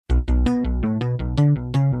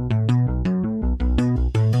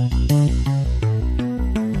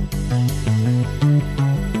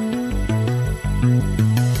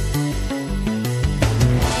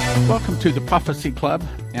to the Prophecy Club,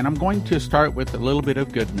 and I'm going to start with a little bit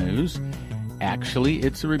of good news. Actually,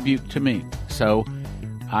 it's a rebuke to me. So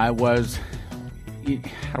how do I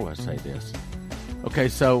say this? Okay,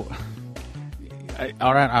 so,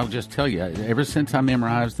 all right, I'll just tell you, ever since I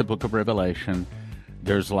memorized the book of Revelation,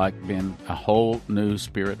 there's been a whole new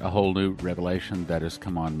spirit, a whole new revelation that has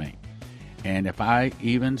come on me. And if I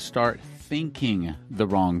even start thinking the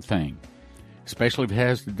wrong thing, especially if it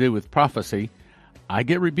has to do with prophecy, I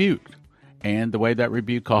get rebuked. And the way that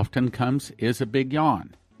rebuke often comes is a big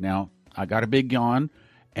yawn. Now, I got a big yawn,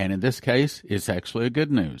 and in this case, it's actually a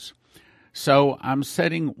good news. So I'm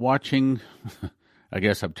watching, I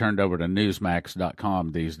guess I've turned over to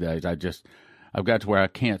Newsmax.com these days. I've got to where I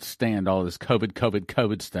can't stand all this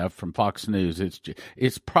COVID stuff from Fox News.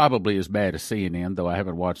 It's probably as bad as CNN, though I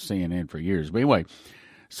haven't watched CNN for years. But anyway,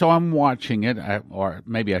 so I'm watching it, or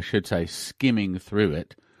maybe I should say skimming through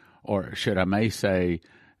it, or I may say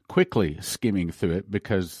quickly skimming through it,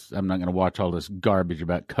 because I'm not going to watch all this garbage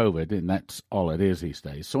about COVID, and that's all it is these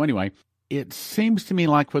days. So anyway, it seems to me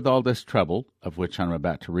like with all this trouble, of which I'm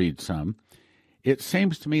about to read some, it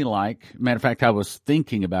seems to me like, matter of fact, I was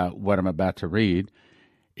thinking about what I'm about to read,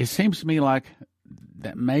 it seems to me like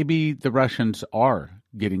that maybe the Russians are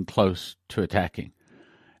getting close to attacking.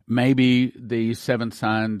 Maybe the 7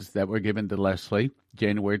 signs that were given to Leslie,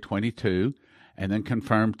 January 22, and then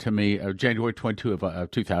confirmed to me, January 22 of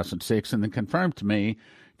 2006, and then confirmed to me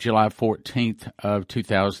July 14th of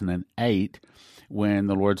 2008, when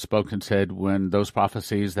the Lord spoke and said, when those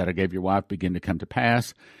prophecies that I gave your wife begin to come to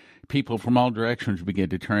pass, people from all directions begin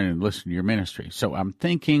to turn and listen to your ministry. So I'm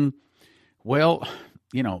thinking, well,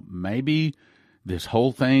 maybe this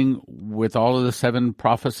whole thing with all of the 7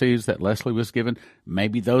 prophecies that Leslie was given,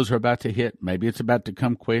 maybe those are about to hit, maybe it's about to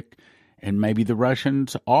come quick, and maybe the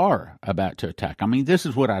Russians are about to attack. I mean, this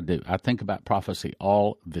is what I do. I think about prophecy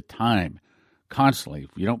all the time, constantly.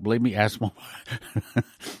 If you don't believe me, ask my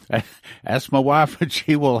wife, and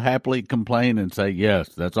she will happily complain and say, yes,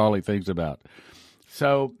 that's all he thinks about.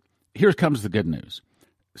 So here comes the good news.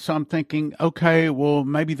 So I'm thinking, okay, well,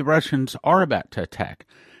 maybe the Russians are about to attack.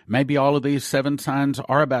 Maybe all of these 7 signs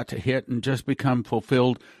are about to hit and just become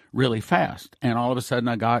fulfilled really fast. And all of a sudden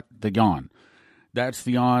I got the yawn. That's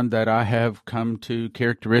the yawn that I have come to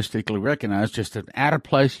characteristically recognize, just an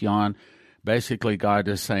out-of-place yawn. Basically, God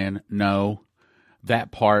is saying, no,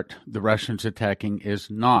 that part, the Russians attacking, is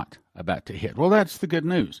not about to hit. Well, that's the good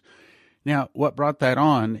news. Now, what brought that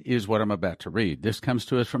on is what I'm about to read. This comes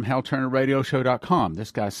to us from HalTurnerRadioShow.com.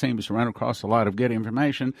 This guy seems to run across a lot of good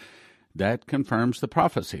information that confirms the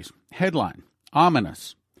prophecies. Headline,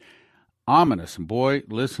 ominous. Ominous, and boy,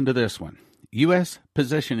 listen to this one. U.S.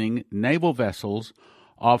 positioning naval vessels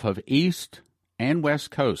off of east and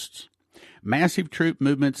west coasts. Massive troop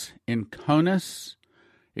movements in CONUS.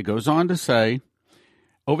 It goes on to say,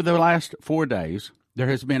 over the last 4 days, there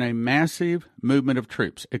has been a massive movement of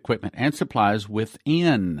troops, equipment, and supplies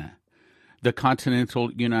within the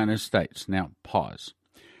continental United States. Now, pause.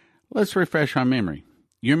 Let's refresh our memory.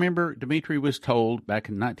 You remember Dmitry was told back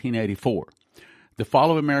in 1984, the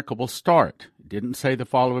fall of America will start. It didn't say the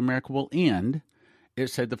fall of America will end. It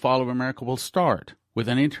said the fall of America will start with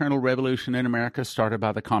an internal revolution in America started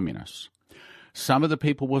by the communists. Some of the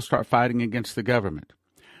people will start fighting against the government.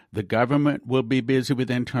 The government will be busy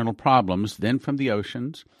with internal problems. Then from the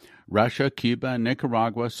oceans, Russia, Cuba,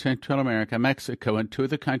 Nicaragua, Central America, Mexico, and 2 of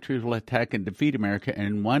the countries will attack and defeat America,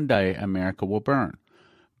 and one day America will burn.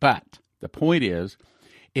 But the point is,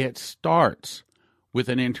 it starts with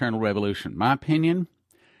an internal revolution. My opinion,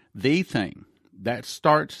 the thing that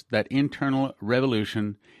starts that internal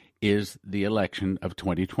revolution is the election of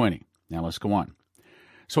 2020. Now let's go on.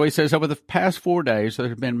 So he says, over the past 4 days, there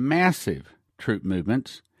have been massive troop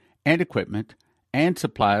movements and equipment and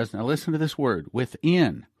supplies, now listen to this word,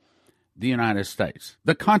 within the United States,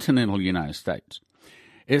 the continental United States.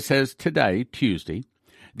 It says today, Tuesday,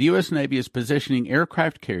 the U.S. Navy is positioning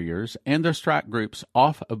aircraft carriers and their strike groups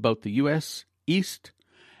off of both the U.S. East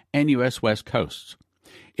and U.S. West coasts.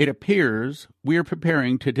 It appears we are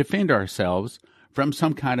preparing to defend ourselves from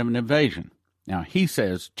some kind of an invasion. Now, he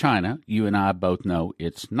says China. You and I both know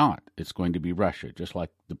it's not. It's going to be Russia, just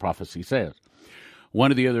like the prophecy says.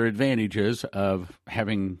 One of the other advantages of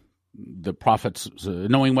having the prophets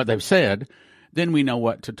knowing what they've said, then we know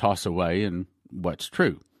what to toss away and what's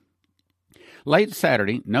true. Late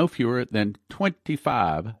Saturday, no fewer than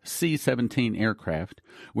 25 C-17 aircraft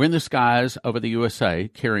were in the skies over the USA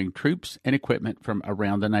carrying troops and equipment from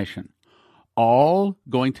around the nation, all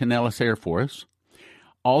going to Nellis Air Force.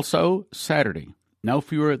 Also, Saturday, no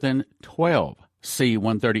fewer than 12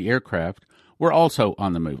 C-130 aircraft were also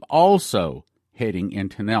on the move, also heading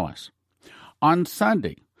into Nellis. On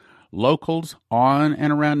Sunday, locals on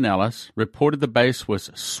and around Nellis reported the base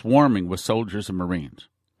was swarming with soldiers and Marines.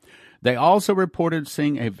 They also reported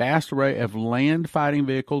seeing a vast array of land fighting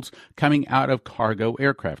vehicles coming out of cargo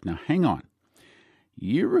aircraft. Now, hang on.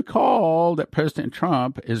 You recall that President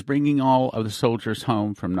Trump is bringing all of the soldiers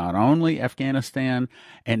home from not only Afghanistan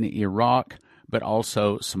and Iraq, but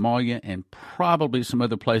also Somalia and probably some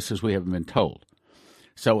other places we haven't been told.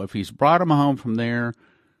 So if he's brought them home from there,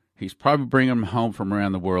 he's probably bringing them home from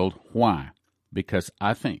around the world. Why? Because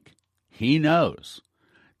I think he knows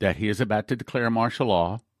that he is about to declare martial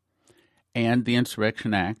law and the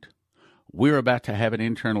Insurrection Act. We're about to have an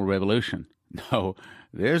internal revolution. No,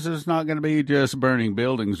 this is not going to be just burning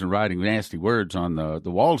buildings and writing nasty words on the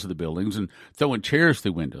walls of the buildings and throwing chairs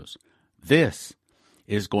through windows. This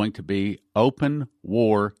is going to be open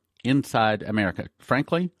war inside America.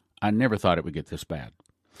 Frankly, I never thought it would get this bad.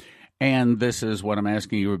 And this is what I'm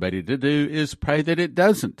asking everybody to do, is pray that it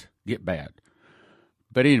doesn't get bad.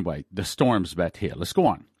 But anyway, the storm's about to hit. Let's go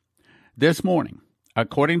on. This morning,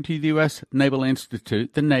 according to the U.S. Naval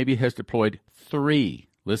Institute, the Navy has deployed 3,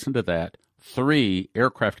 listen to that, 3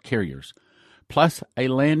 aircraft carriers, plus a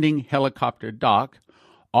landing helicopter dock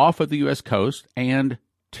off of the U.S. coast, and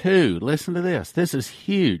 2, listen to this, this is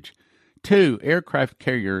huge, 2 aircraft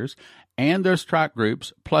carriers and their strike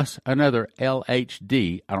groups, plus another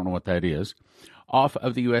LHD, I don't know what that is, off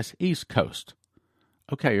of the U.S. East Coast.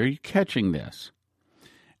 Okay, are you catching this?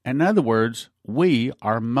 In other words, we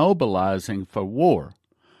are mobilizing for war,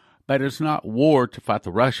 but it's not war to fight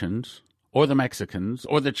the Russians or the Mexicans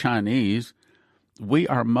or the Chinese. We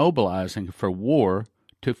are mobilizing for war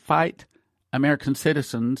to fight American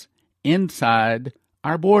citizens inside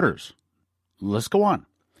our borders. Let's go on.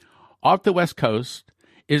 Off the West Coast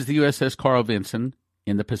is the USS Carl Vinson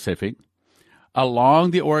in the Pacific.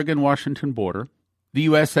 Along the Oregon-Washington border, the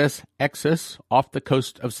USS Exus off the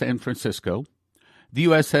coast of San Francisco, the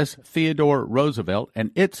USS Theodore Roosevelt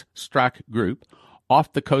and its strike group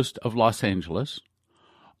off the coast of Los Angeles.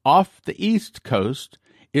 Off the East Coast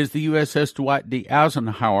is the USS Dwight D.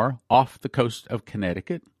 Eisenhower off the coast of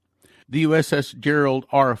Connecticut, the USS Gerald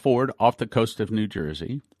R. Ford off the coast of New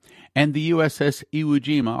Jersey, and the USS Iwo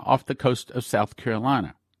Jima off the coast of South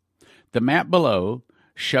Carolina. The map below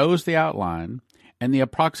shows the outline and the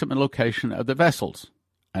approximate location of the vessels.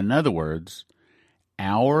 In other words,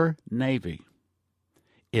 our Navy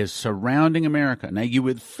is surrounding America. Now, you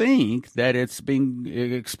would think that it's being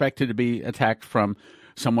expected to be attacked from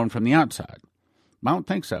someone from the outside. I don't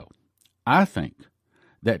think so. I think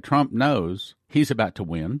that Trump knows he's about to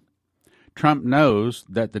win. Trump knows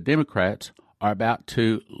that the Democrats are about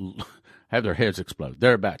to have their heads explode.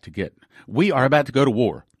 We are about to go to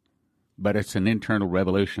war. But it's an internal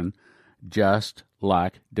revolution, just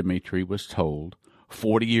like Dmitry was told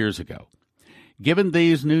 40 years ago. Given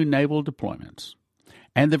these new naval deployments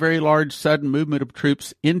and the very large sudden movement of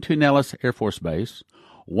troops into Nellis Air Force Base,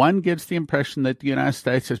 one gets the impression that the United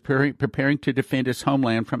States is preparing to defend its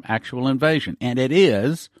homeland from actual invasion. And it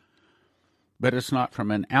is, but it's not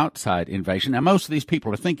from an outside invasion. Now, most of these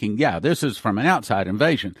people are thinking, yeah, this is from an outside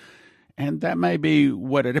invasion. And that may be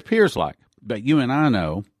what it appears like. But you and I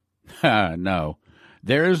know, no,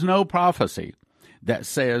 there is no prophecy that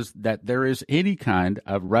says that there is any kind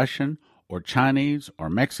of Russian or Chinese or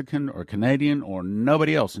Mexican or Canadian or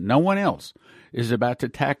nobody else, no one else is about to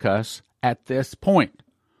attack us at this point.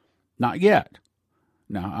 Not yet.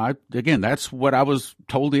 Now, again, that's what I was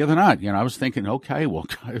told the other night. I was thinking, okay, well,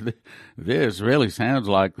 this really sounds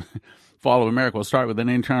like fall of America will start with an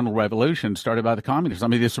internal revolution started by the communists. I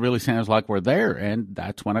mean, this really sounds like we're there. And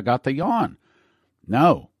that's when I got the yawn.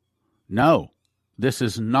 No, this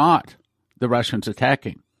is not the Russians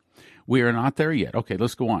attacking. We are not there yet. Okay,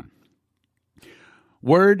 let's go on.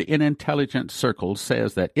 Word in intelligence circles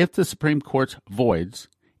says that if the Supreme Court voids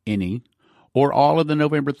any or all of the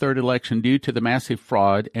November 3rd election due to the massive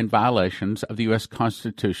fraud and violations of the U.S.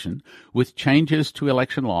 Constitution with changes to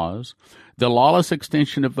election laws, the lawless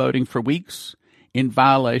extension of voting for weeks in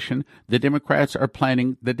violation, the Democrats,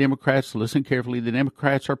 listen carefully, the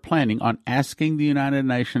Democrats are planning on asking the United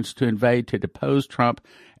Nations to invade to depose Trump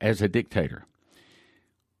as a dictator.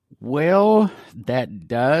 Well, that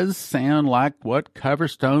does sound like what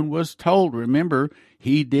Coverstone was told. Remember,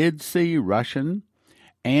 he did see Russian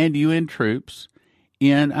and UN troops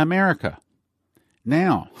in America.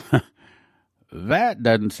 Now, that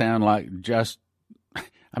doesn't sound like just,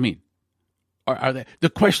 are they, the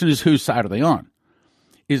question is, whose side are they on?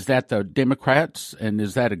 Is that the Democrats, and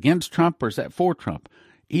is that against Trump, or is that for Trump?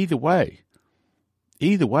 Either way,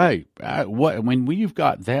 when you've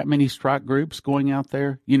got that many strike groups going out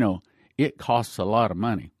there, it costs a lot of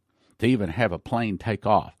money to even have a plane take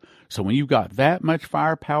off. So when you've got that much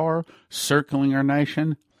firepower circling our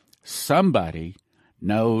nation, somebody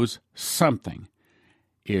knows something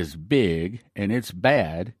is big and it's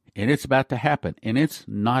bad and it's about to happen, and it's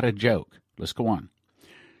not a joke. Let's go on.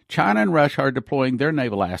 China and Russia are deploying their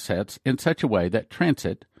naval assets in such a way that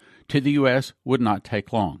transit to the U.S. would not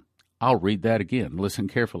take long. I'll read that again. Listen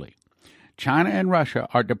carefully. China and Russia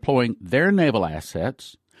are deploying their naval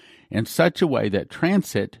assets in such a way that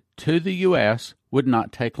transit to the U.S. would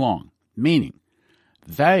not take long, meaning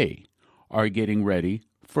they are getting ready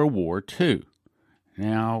for War II.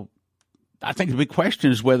 Now, I think the big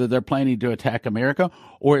question is whether they're planning to attack America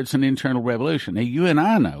or it's an internal revolution. Now, you and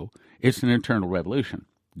I know it's an internal revolution.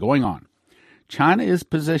 Going on. China is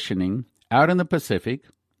positioning out in the Pacific.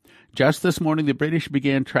 Just this morning, the British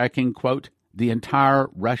began tracking, quote, the entire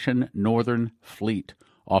Russian northern fleet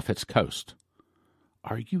off its coast.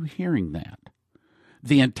 Are you hearing that?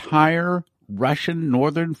 The entire Russian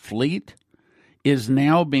northern fleet is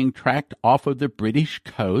now being tracked off of the British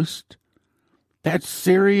coast? That's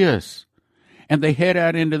serious. And they head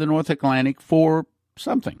out into the North Atlantic for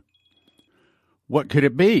something. What could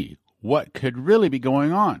it be? What could really be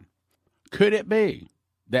going on? Could it be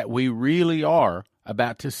that we really are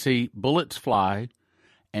about to see bullets fly,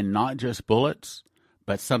 and not just bullets,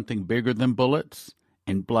 but something bigger than bullets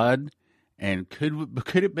and blood? And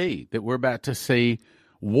could it be that we're about to see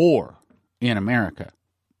war in America?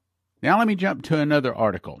 Now let me jump to another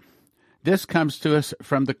article. This comes to us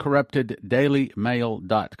from the corrupted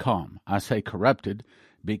dailymail.com. I say corrupted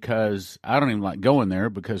because I don't even like going there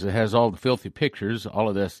because it has all the filthy pictures, all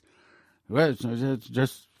of this. Well, it's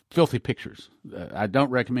just filthy pictures. I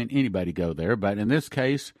don't recommend anybody go there, but in this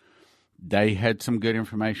case, they had some good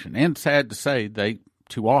information. And sad to say, they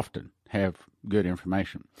too often have good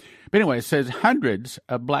information. But anyway, it says hundreds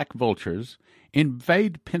of black vultures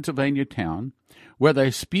invade Pennsylvania town where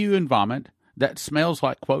they spew and vomit that smells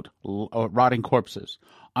like, quote, rotting corpses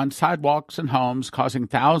on sidewalks and homes, causing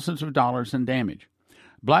thousands of dollars in damage.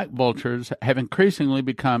 Black vultures have increasingly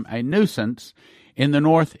become a nuisance in the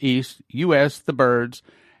Northeast U.S. The birds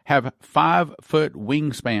have 5-foot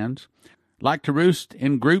wingspans, like to roost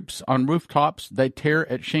in groups on rooftops. They tear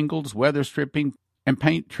at shingles, weather stripping, and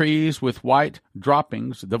paint trees with white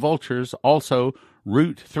droppings. The vultures also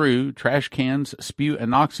root through trash cans, spew a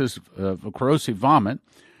noxious corrosive vomit.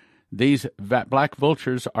 These black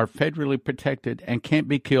vultures are federally protected and can't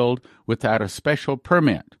be killed without a special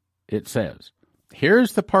permit, it says.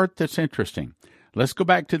 Here's the part that's interesting. Let's go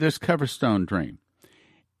back to this Coverstone dream.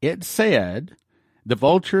 It said the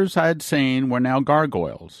vultures I had seen were now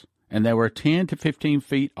gargoyles, and they were 10 to 15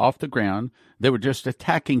 feet off the ground. They were just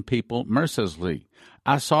attacking people mercilessly.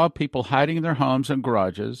 I saw people hiding in their homes and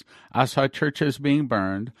garages. I saw churches being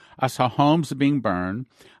burned. I saw homes being burned.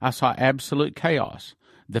 I saw absolute chaos.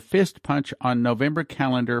 The fist punch on November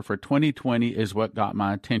calendar for 2020 is what got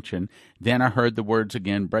my attention. Then I heard the words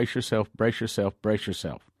again, brace yourself, brace yourself, brace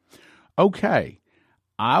yourself. Okay,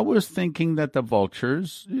 I was thinking that the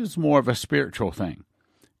vultures is more of a spiritual thing,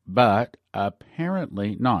 but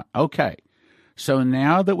apparently not. Okay, so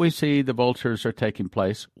now that we see the vultures are taking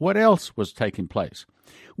place, what else was taking place?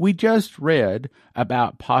 We just read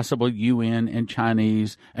about possible UN and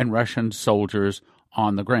Chinese and Russian soldiers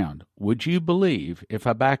on the ground. Would you believe, if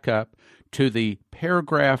I back up to the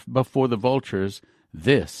paragraph before the vultures,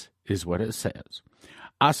 this is what it says.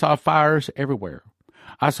 I saw fires everywhere.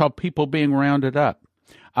 I saw people being rounded up.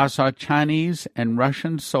 I saw Chinese and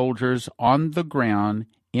Russian soldiers on the ground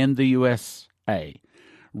in the USA.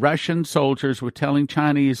 Russian soldiers were telling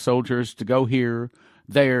Chinese soldiers to go here,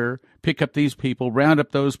 there, pick up these people, round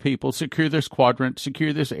up those people, secure this quadrant,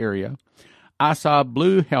 secure this area. I saw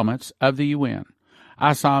blue helmets of the UN.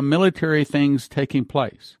 I saw military things taking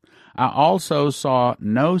place. I also saw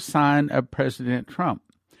no sign of President Trump.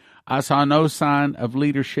 I saw no sign of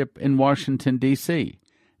leadership in Washington, D.C.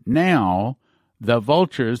 Now, the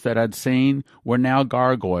vultures that I'd seen were now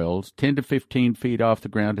gargoyles, 10 to 15 feet off the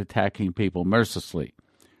ground, attacking people mercilessly.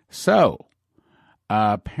 So,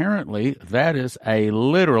 apparently, that is a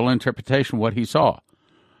literal interpretation of what he saw.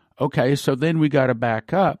 Okay, so then we got to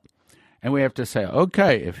back up. And we have to say,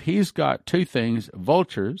 okay, if he's got two things,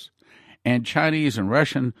 vultures and Chinese and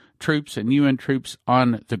Russian troops and UN troops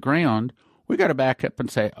on the ground, we got to back up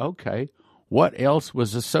and say, okay, what else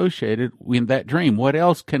was associated in that dream? What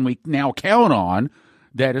else can we now count on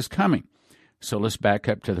that is coming? So let's back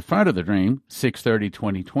up to the front of the dream,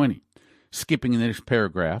 6/30/2020. Skipping this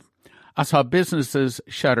paragraph. I saw businesses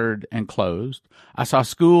shuttered and closed. I saw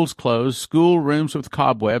schools closed, school rooms with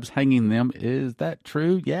cobwebs hanging in them. Is that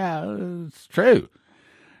true? Yeah, it's true.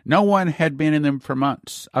 No one had been in them for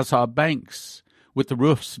months. I saw banks with the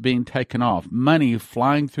roofs being taken off, money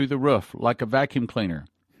flying through the roof like a vacuum cleaner.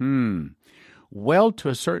 Well, to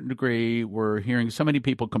a certain degree, we're hearing so many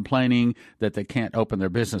people complaining that they can't open their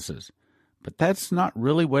businesses. But that's not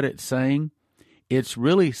really what it's saying. It's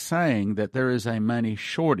really saying that there is a money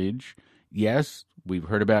shortage. Yes, we've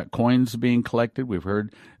heard about coins being collected. We've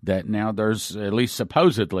heard that now there's, at least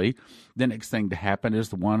supposedly, the next thing to happen is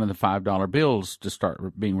the $1 and the $5 bills to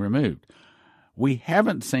start being removed. We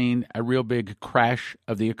haven't seen a real big crash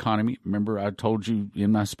of the economy. Remember, I told you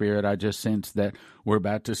in my spirit, I just sensed that we're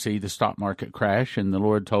about to see the stock market crash, and the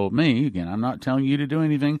Lord told me, again, I'm not telling you to do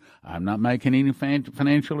anything. I'm not making any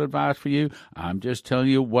financial advice for you. I'm just telling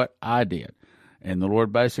you what I did. And the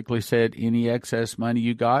Lord basically said, any excess money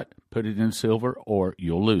you got, put it in silver or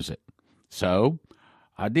you'll lose it. So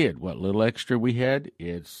I did. What little extra we had,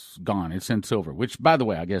 it's gone. It's in silver, which, by the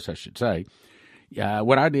way, I guess I should say,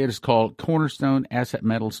 what I did is called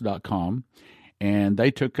cornerstoneassetmetals.com, and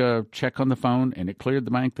they took a check on the phone, and it cleared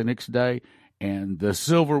the bank the next day, and the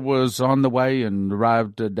silver was on the way and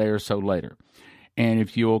arrived a day or so later. And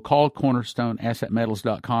if you'll call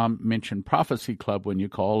cornerstoneassetmetals.com, mention Prophecy Club when you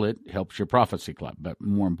call, it helps your Prophecy Club. But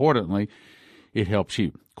more importantly, it helps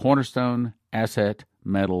you.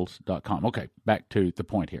 cornerstoneassetmetals.com. Okay, back to the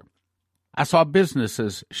point here. I saw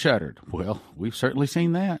businesses shuttered. Well, we've certainly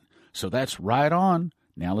seen that. So that's right on.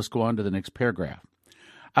 Now let's go on to the next paragraph.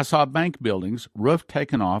 I saw bank buildings, roof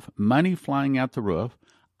taken off, money flying out the roof.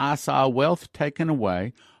 I saw wealth taken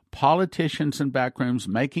away, politicians in back rooms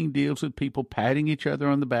making deals with people, patting each other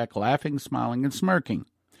on the back, laughing, smiling, and smirking.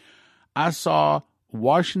 I saw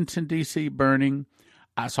Washington, D.C. burning.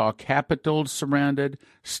 I saw capitals surrounded,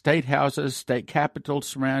 state houses, state capitals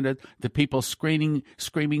surrounded, the people screaming,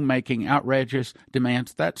 making outrageous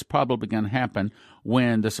demands. That's probably going to happen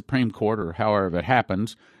when the Supreme Court, or however it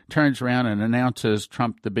happens, turns around and announces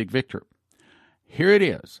Trump the big victor. Here it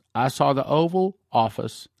is. I saw the Oval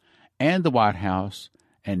Office and the White House,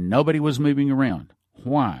 and nobody was moving around.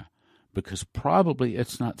 Why? Because probably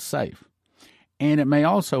it's not safe. And it may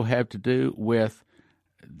also have to do with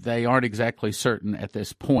they aren't exactly certain at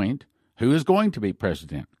this point who is going to be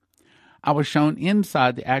president. I was shown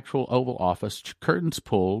inside the actual Oval Office, curtains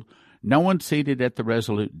pulled, no one seated at the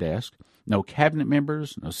resolute desk, no cabinet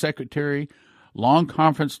members, no secretary, long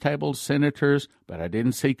conference tables, senators, but I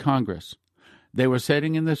didn't see Congress. They were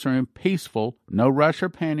sitting in this room, peaceful, no rush or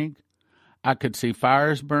panic. I could see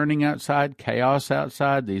fires burning outside, chaos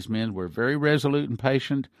outside. These men were very resolute and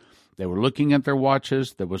patient. They were looking at their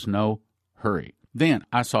watches. There was no hurry. Then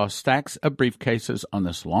I saw stacks of briefcases on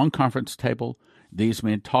this long conference table, these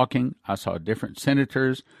men talking. I saw different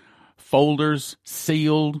senators, folders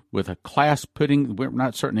sealed with a clasp putting, we're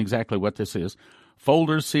not certain exactly what this is,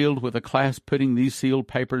 folders sealed with a clasp putting these sealed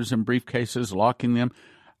papers in briefcases, locking them.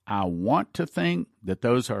 I want to think that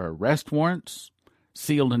those are arrest warrants,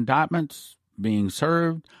 sealed indictments being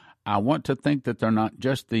served. I want to think that they're not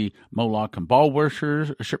just the Moloch and Baal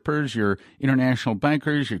worshippers, your international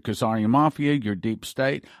bankers, your Khazarian mafia, your deep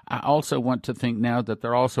state. I also want to think now that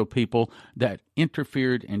they're also people that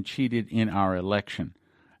interfered and cheated in our election.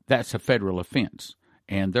 That's a federal offense,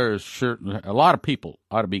 and there's a lot of people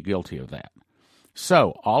ought to be guilty of that.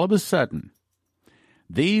 So all of a sudden,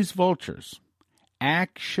 these vultures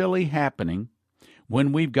actually happening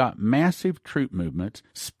when we've got massive troop movements,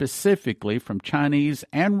 specifically from Chinese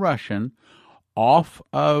and Russian, off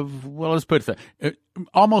of, well, let's put it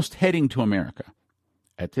almost heading to America.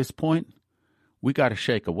 At this point, we got to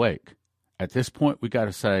shake awake. At this point, we got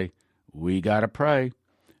to say, we got to pray.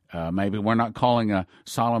 Maybe we're not calling a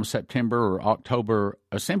solemn September or October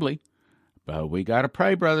assembly, but we got to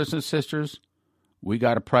pray, brothers and sisters. We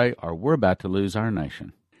got to pray, or we're about to lose our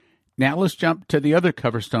nation. Now let's jump to the other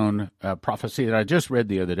Coverstone prophecy that I just read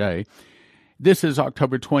the other day. This is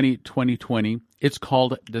October 20, 2020. It's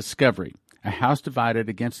called Discovery. A house divided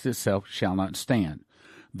against itself shall not stand.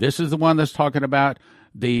 This is the one that's talking about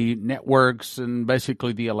the networks and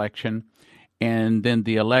basically the election. And then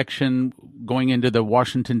the election going into the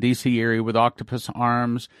Washington, D.C. area with octopus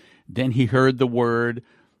arms. Then he heard the word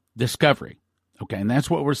discovery. Okay, and that's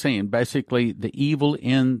what we're seeing. Basically, the evil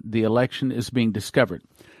in the election is being discovered.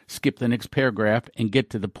 Skip the next paragraph and get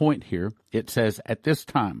to the point here. It says, at this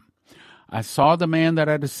time, I saw the man that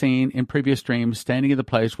I had seen in previous dreams standing in the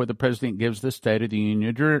place where the president gives the State of the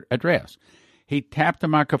Union address. He tapped the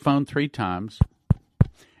microphone 3 times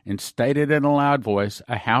and stated in a loud voice,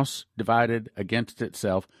 a house divided against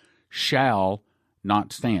itself shall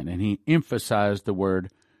not stand. And he emphasized the word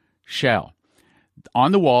shall.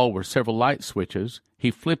 On the wall were several light switches.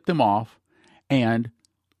 He flipped them off, and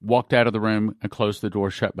walked out of the room and closed the door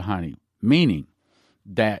shut behind him, meaning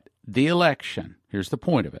that the election, here's the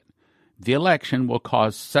point of it, the election will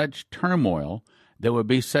cause such turmoil, there will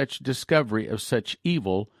be such discovery of such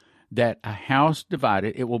evil that a house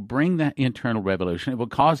divided, it will bring that internal revolution, it will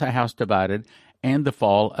cause a house divided and the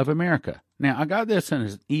fall of America. Now, I got this in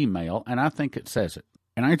an email, and I think it says it.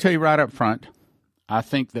 And I can tell you right up front, I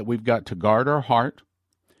think that we've got to guard our heart.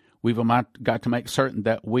 We've got to make certain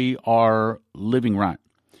that we are living right.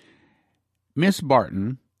 Miss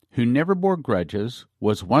Barton, who never bore grudges,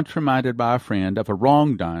 was once reminded by a friend of a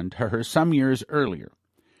wrong done to her some years earlier.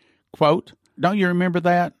 Quote, "Don't you remember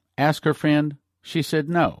that?" asked her friend. She said,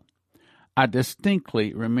 "No. I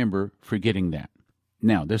distinctly remember forgetting that."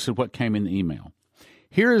 Now, this is what came in the email.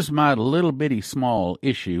 Here is my little bitty small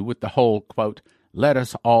issue with the whole, quote, "let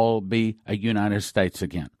us all be a United States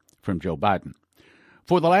again," from Joe Biden.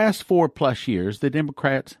 For the last 4+ years, the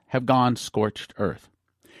Democrats have gone scorched earth.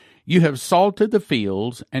 You have salted the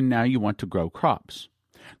fields, and now you want to grow crops.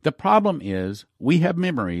 The problem is we have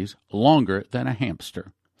memories longer than a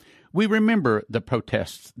hamster. We remember the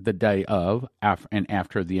protests the day of and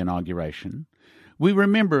after the inauguration. We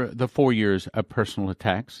remember the 4 years of personal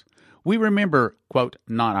attacks. We remember, quote,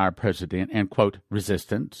 "not our president," and, quote,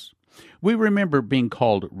 "resistance." We remember being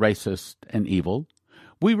called racist and evil.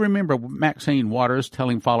 We remember Maxine Waters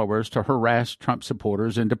telling followers to harass Trump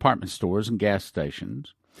supporters in department stores and gas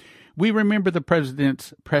stations. We remember the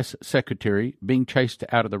president's press secretary being chased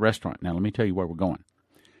out of the restaurant. Now, let me tell you where we're going.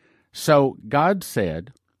 So God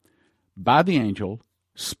said, by the angel,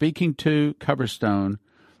 speaking to Coverstone,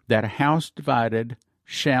 that a house divided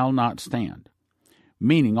shall not stand.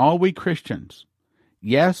 Meaning all we Christians,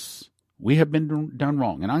 yes, we have been done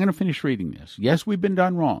wrong. And I'm going to finish reading this. Yes, we've been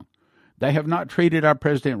done wrong. They have not treated our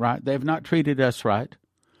president right. They have not treated us right.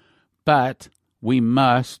 But we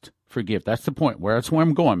must forgive. That's the point. That's where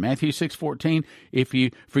I'm going. Matthew 6:14, if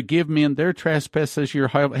you forgive men their trespasses, your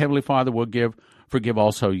heavenly Father will forgive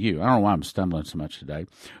also you. I don't know why I'm stumbling so much today.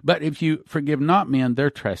 But if you forgive not men their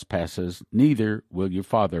trespasses, neither will your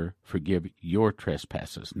Father forgive your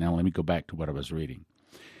trespasses. Now let me go back to what I was reading.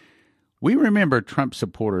 We remember Trump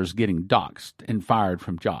supporters getting doxxed and fired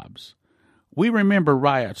from jobs. We remember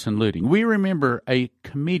riots and looting. We remember a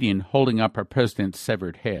comedian holding up our president's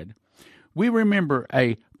severed head. We remember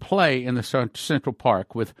a play in the Central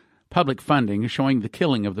Park with public funding showing the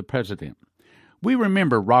killing of the president. We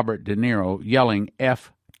remember Robert De Niro yelling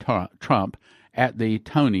F Trump at the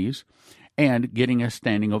Tonys and getting a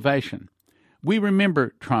standing ovation. We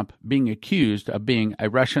remember Trump being accused of being a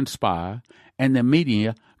Russian spy and the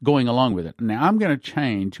media going along with it. Now, I'm going to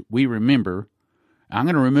change we remember. I'm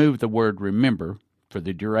going to remove the word remember for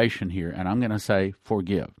the duration here, and I'm going to say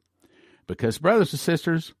forgive. Because, brothers and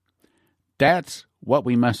sisters, that's what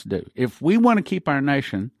we must do. If we want to keep our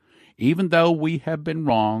nation, even though we have been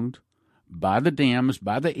wronged by the Dems,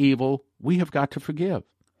 by the evil, we have got to forgive.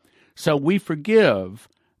 So we forgive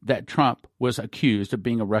that Trump was accused of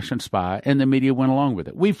being a Russian spy, and the media went along with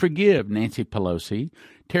it. We forgive Nancy Pelosi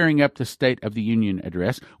tearing up the State of the Union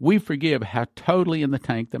address. We forgive how totally in the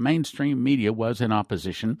tank the mainstream media was in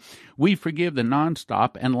opposition. We forgive the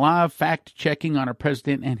nonstop and live fact-checking on our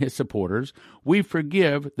president and his supporters. We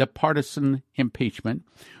forgive the partisan impeachment.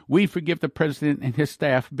 We forgive the president and his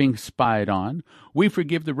staff being spied on. We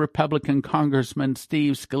forgive the Republican Congressman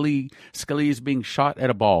Steve Scalise being shot at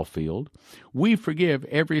a ball field. We forgive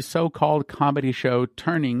every so-called comedy show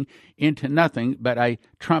turning into nothing but a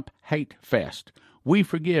Trump hate fest. We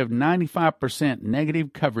forgive 95%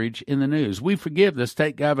 negative coverage in the news. We forgive the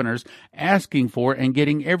state governors asking for and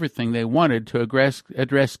getting everything they wanted to address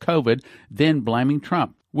COVID, then blaming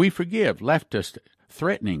Trump. We forgive leftists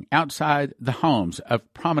threatening outside the homes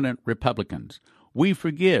of prominent Republicans. We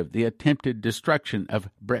forgive the attempted destruction of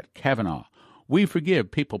Brett Kavanaugh. We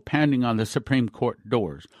forgive people pounding on the Supreme Court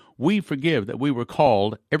doors. We forgive that we were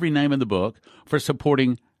called every name in the book for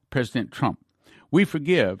supporting President Trump. We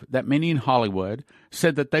forgive that many in Hollywood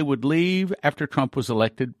said that they would leave after Trump was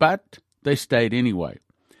elected, but they stayed anyway.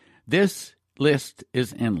 This list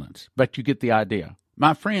is endless, but you get the idea.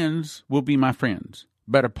 My friends will be my friends,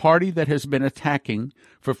 but a party that has been attacking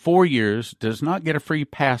for 4 years does not get a free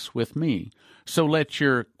pass with me. So let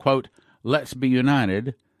your, quote, "let's be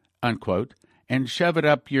united," unquote, and shove it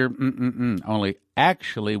up your only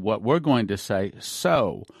actually what we're going to say.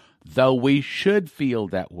 So, though we should feel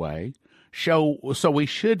that way, so we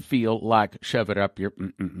should feel like shove it up your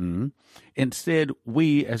Instead,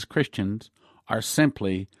 we as Christians are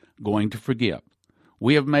simply going to forgive.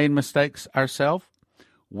 We have made mistakes ourselves.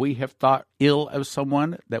 We have thought ill of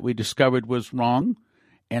someone that we discovered was wrong.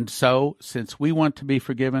 And so, since we want to be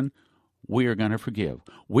forgiven, we are going to forgive.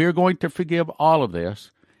 We're going to forgive all of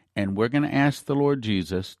this, and we're going to ask the Lord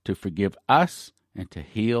Jesus to forgive us and to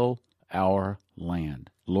heal our land.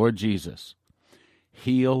 Lord Jesus,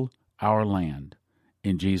 heal our land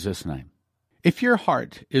in Jesus' name. If your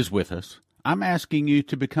heart is with us, I'm asking you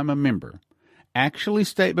to become a member. Actually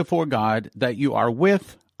state before God that you are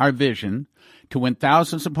with our vision to win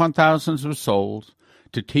thousands upon thousands of souls,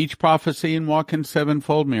 to teach prophecy and walk in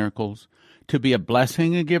sevenfold miracles, to be a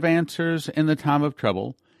blessing and give answers in the time of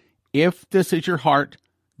trouble. If this is your heart,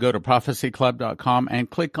 go to prophecyclub.com and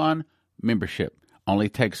click on membership. Only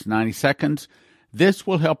takes 90 seconds. This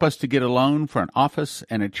will help us to get a loan for an office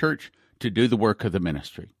and a church to do the work of the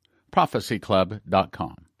ministry.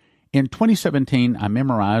 prophecyclub.com. In 2017, I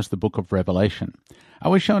memorized the book of Revelation. I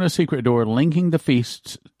was shown a secret door linking the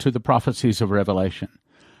feasts to the prophecies of Revelation.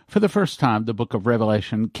 For the first time, the book of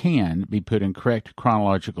Revelation can be put in correct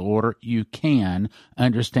chronological order. You can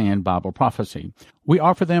understand Bible prophecy. We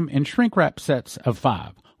offer them in shrink-wrap sets of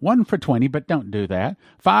 5. 1 for 20, but don't do that.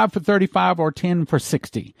 5 for 35 or 10 for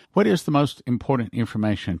 60. What is the most important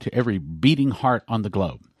information to every beating heart on the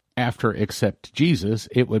globe? After accept Jesus,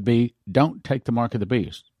 it would be, don't take the mark of the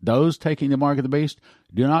beast. Those taking the mark of the beast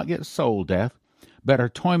do not get soul death, but are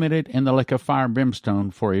tormented in the lake of fire and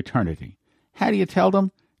brimstone for eternity. How do you tell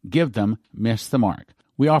them? Give them miss the mark.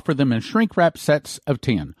 We offer them in shrink-wrap sets of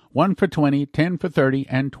 10. 1 for 20, 10 for 30,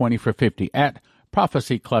 and 20 for 50 at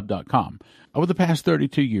prophecyclub.com. Over the past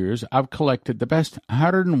 32 years, I've collected the best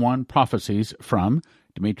 101 prophecies from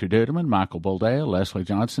Dimitri Duduman, Michael Boldea, Leslie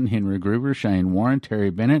Johnson, Henry Gruber, Shane Warren, Terry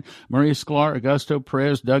Bennett, Marie Sklar, Augusto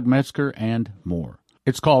Perez, Doug Metzger, and more.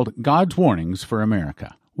 It's called God's Warnings for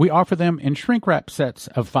America. We offer them in shrink-wrap sets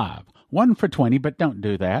of 5. 1 for 20, but don't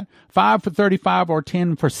do that. 5 for 35 or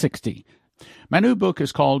 10 for 60. My new book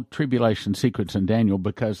is called Tribulation Secrets in Daniel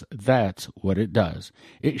because that's what it does.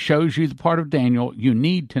 It shows you the part of Daniel you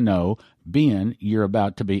need to know, being you're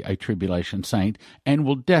about to be a tribulation saint, and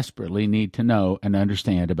will desperately need to know and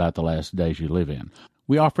understand about the last days you live in.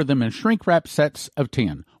 We offer them in shrink-wrap sets of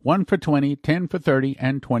 10. 1 for 20, 10 for 30,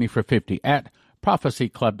 and 20 for 50 at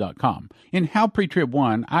prophecyclub.com. In How Pre-Trib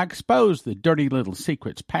 1, I expose the dirty little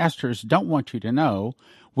secrets pastors don't want you to know,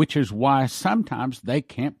 which is why sometimes they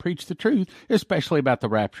can't preach the truth, especially about the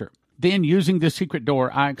rapture. Then, using the secret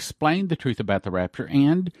door, I explain the truth about the rapture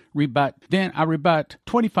and rebut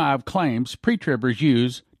 25 claims pre-tribbers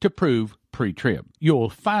use to prove pre-trib. You'll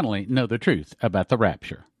finally know the truth about the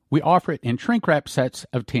rapture. We offer it in shrink-wrap sets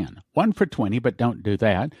of 10. 1 for 20, but don't do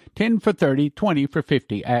that. 10 for 30, 20 for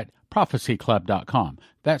 50 at prophecyclub.com.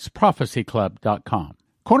 That's prophecyclub.com.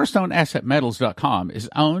 CornerstoneAssetMetals.com is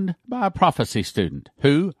owned by a prophecy student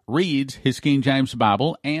who reads his King James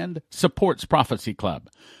Bible and supports Prophecy Club.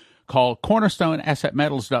 Call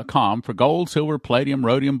CornerstoneAssetMetals.com for gold, silver, palladium,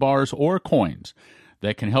 rhodium bars, or coins.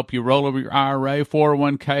 They can help you roll over your IRA,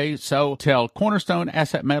 401k, so tell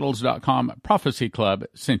CornerstoneAssetMetals.com Prophecy Club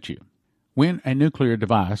sent you. When a nuclear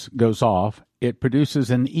device goes off, it produces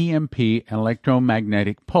an EMP,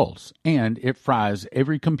 electromagnetic pulse, and it fries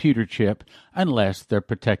every computer chip unless they're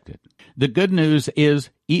protected. The good news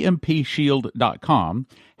is EMPshield.com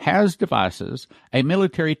has devices a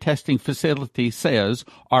military testing facility says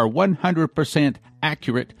are 100%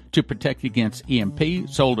 accurate to protect against EMP,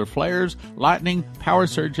 solar flares, lightning, power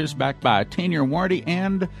surges backed by a 10-year warranty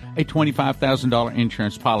and a $25,000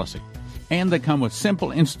 insurance policy. And they come with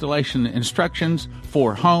simple installation instructions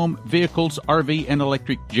for home, vehicles, RV, and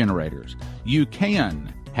electric generators. You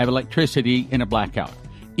can have electricity in a blackout.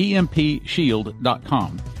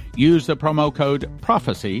 EMPshield.com. Use the promo code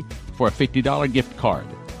PROPHECY for a $50 gift card.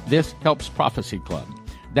 This helps Prophecy Club.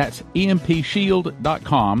 That's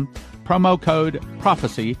EMPshield.com. Promo code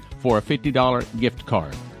PROPHECY for a $50 gift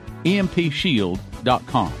card.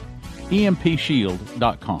 EMPshield.com.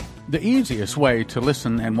 EMPshield.com. The easiest way to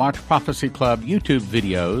listen and watch Prophecy Club YouTube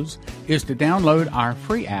videos is to download our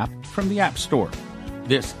free app from the App Store.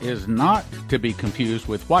 This is not to be confused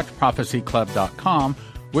with WatchProphecyClub.com,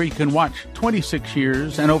 where you can watch 26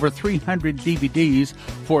 years and over 300 DVDs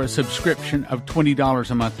for a subscription of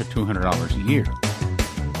 $20 a month or $200 a year.